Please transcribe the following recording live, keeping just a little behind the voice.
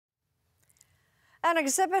An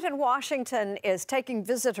exhibit in Washington is taking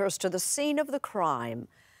visitors to the scene of the crime.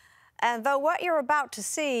 And though what you're about to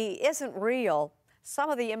see isn't real,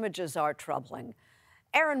 some of the images are troubling.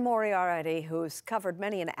 Erin Moriarty, who's covered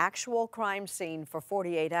many an actual crime scene for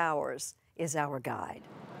 48 hours, is our guide.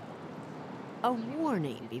 A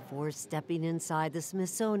warning before stepping inside the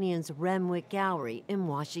Smithsonian's Renwick Gallery in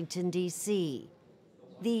Washington, D.C.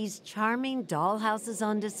 These charming dollhouses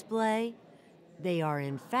on display, they are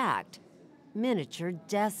in fact miniature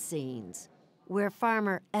death scenes, where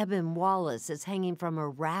farmer Eben Wallace is hanging from a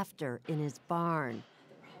rafter in his barn.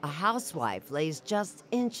 A housewife lays just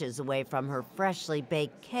inches away from her freshly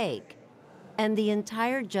baked cake, and the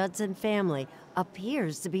entire Judson family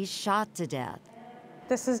appears to be shot to death.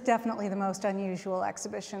 This is definitely the most unusual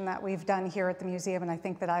exhibition that we've done here at the museum, and I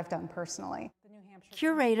think that I've done personally.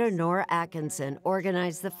 Curator Nora Atkinson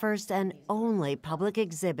organized the first and only public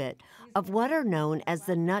exhibit of what are known as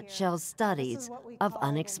the nutshell studies of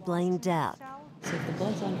unexplained death. So the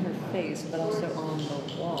blood's on her face, but also on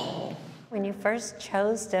the wall. When you first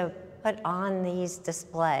chose to put on these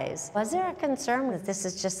displays, was there a concern that this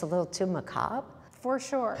is just a little too macabre? For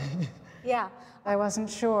sure. Yeah. I wasn't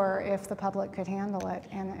sure if the public could handle it,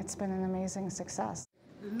 and it's been an amazing success.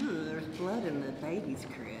 Ooh, there's blood in the baby's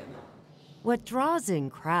crib. What draws in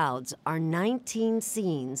crowds are 19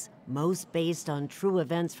 scenes, most based on true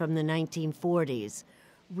events from the 1940s,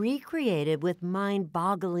 recreated with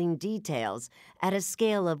mind-boggling details at a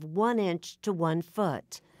scale of 1 inch to 1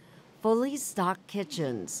 foot. Fully stocked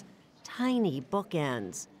kitchens, tiny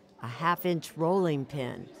bookends, a half-inch rolling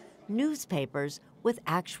pin, newspapers with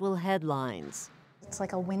actual headlines. It's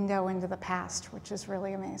like a window into the past, which is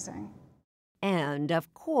really amazing. And,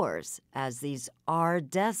 of course, as these are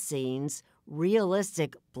death scenes,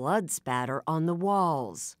 realistic blood spatter on the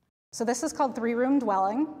walls. So this is called three-room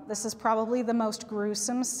dwelling. This is probably the most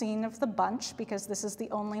gruesome scene of the bunch because this is the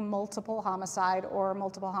only multiple homicide or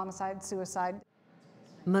multiple homicide-suicide.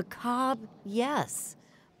 Macabre, yes,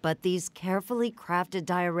 but these carefully crafted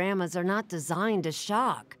dioramas are not designed to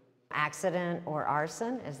shock. Accident or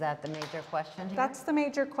arson? Is that the major question here? That's the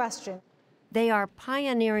major question. They are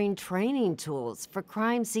pioneering training tools for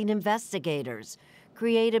crime scene investigators,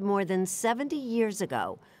 created more than 70 years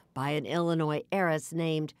ago by an Illinois heiress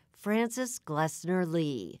named Frances Glessner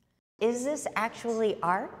Lee. Is this actually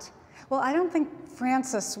art? Well, I don't think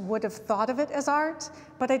Frances would have thought of it as art,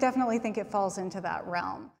 but I definitely think it falls into that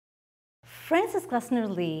realm. Frances Glessner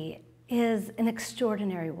Lee is an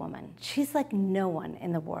extraordinary woman. She's like no one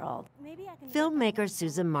in the world. Filmmaker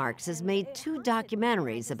Susan Marks has made 2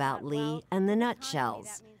 documentaries about Lee and the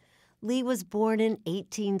nutshells. Lee was born in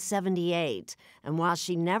 1878, and while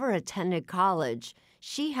she never attended college,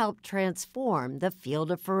 she helped transform the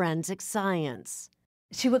field of forensic science.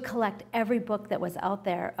 She would collect every book that was out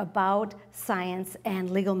there about science and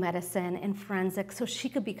legal medicine and forensics so she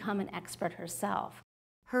could become an expert herself.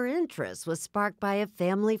 Her interest was sparked by a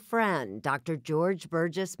family friend, Dr. George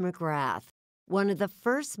Burgess McGrath, one of the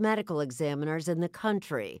first medical examiners in the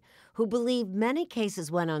country, who believed many cases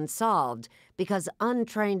went unsolved because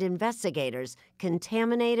untrained investigators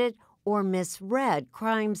contaminated or misread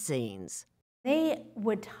crime scenes. They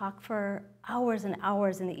would talk for hours and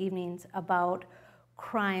hours in the evenings about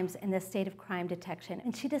crimes and the state of crime detection,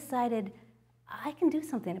 and she decided, I can do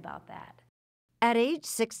something about that. At age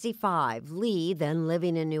 65, Lee, then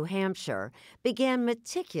living in New Hampshire, began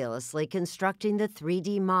meticulously constructing the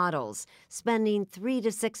 3D models, spending 3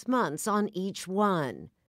 to 6 months on each one.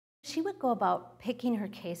 She would go about picking her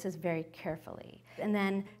cases very carefully and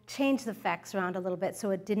then change the facts around a little bit so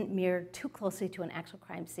it didn't mirror too closely to an actual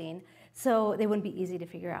crime scene, so they wouldn't be easy to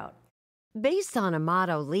figure out. Based on a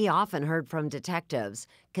motto Lee often heard from detectives,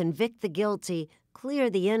 convict the guilty, clear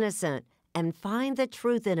the innocent, and find the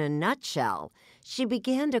truth in a nutshell, she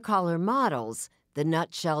began to call her models the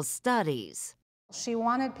nutshell studies. She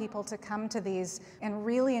wanted people to come to these and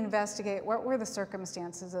really investigate what were the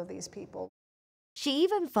circumstances of these people. She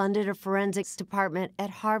even funded a forensics department at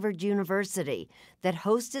Harvard University that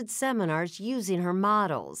hosted seminars using her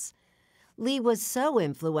models. Lee was so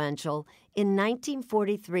influential, in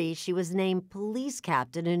 1943 she was named police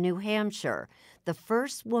captain in New Hampshire, the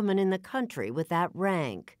first woman in the country with that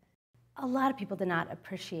rank. A lot of people did not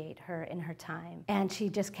appreciate her in her time, and she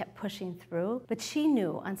just kept pushing through. But she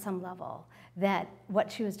knew on some level that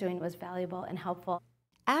what she was doing was valuable and helpful.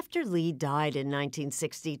 After Lee died in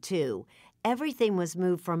 1962, everything was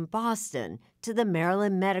moved from Boston to the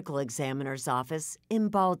Maryland Medical Examiner's office in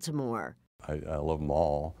Baltimore. I love them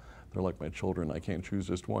all. They're like my children. I can't choose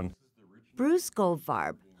just one. Bruce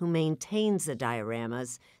Goldfarb, who maintains the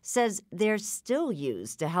dioramas, says they're still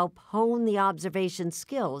used to help hone the observation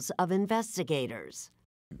skills of investigators.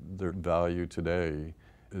 Their value today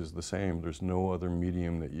is the same. There's no other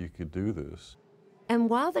medium that you could do this. And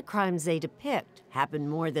while the crimes they depict happened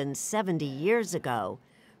more than 70 years ago,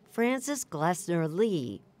 Frances Glessner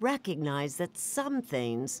Lee recognized that some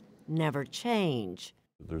things never change.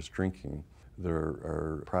 There's drinking, there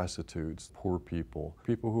are prostitutes, poor people,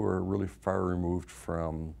 people who are really far removed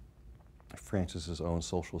from Frances's own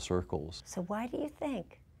social circles. So why do you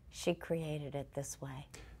think she created it this way?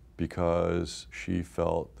 Because she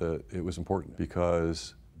felt that it was important,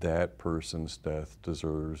 because that person's death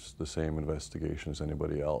deserves the same investigation as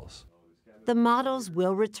anybody else. The models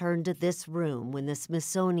will return to this room when the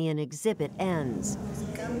Smithsonian exhibit ends.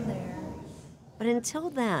 But until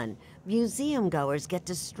then, museum goers get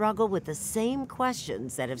to struggle with the same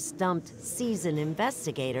questions that have stumped seasoned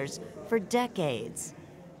investigators for decades.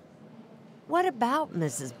 What about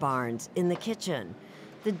Mrs. Barnes in the kitchen?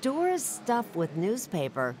 The door is stuffed with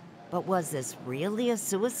newspaper, but was this really a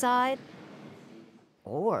suicide?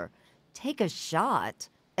 Or take a shot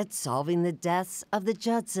at solving the deaths of the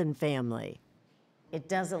Judson family. It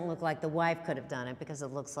doesn't look like the wife could have done it because it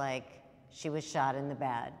looks like she was shot in the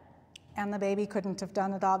bed. And the baby couldn't have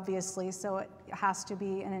done it, obviously, so it has to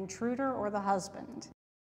be an intruder or the husband.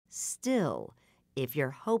 Still, if you're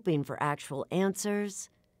hoping for actual answers,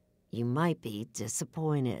 you might be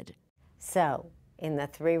disappointed. So, in the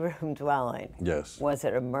three-room dwelling, Yes. was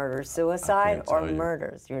it a murder-suicide or tell you.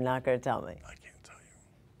 murders? You're not going to tell me. I can't tell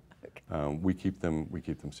you. Okay. We keep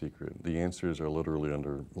them secret. The answers are literally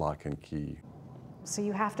under lock and key. So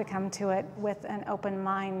you have to come to it with an open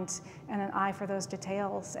mind and an eye for those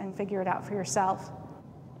details and figure it out for yourself.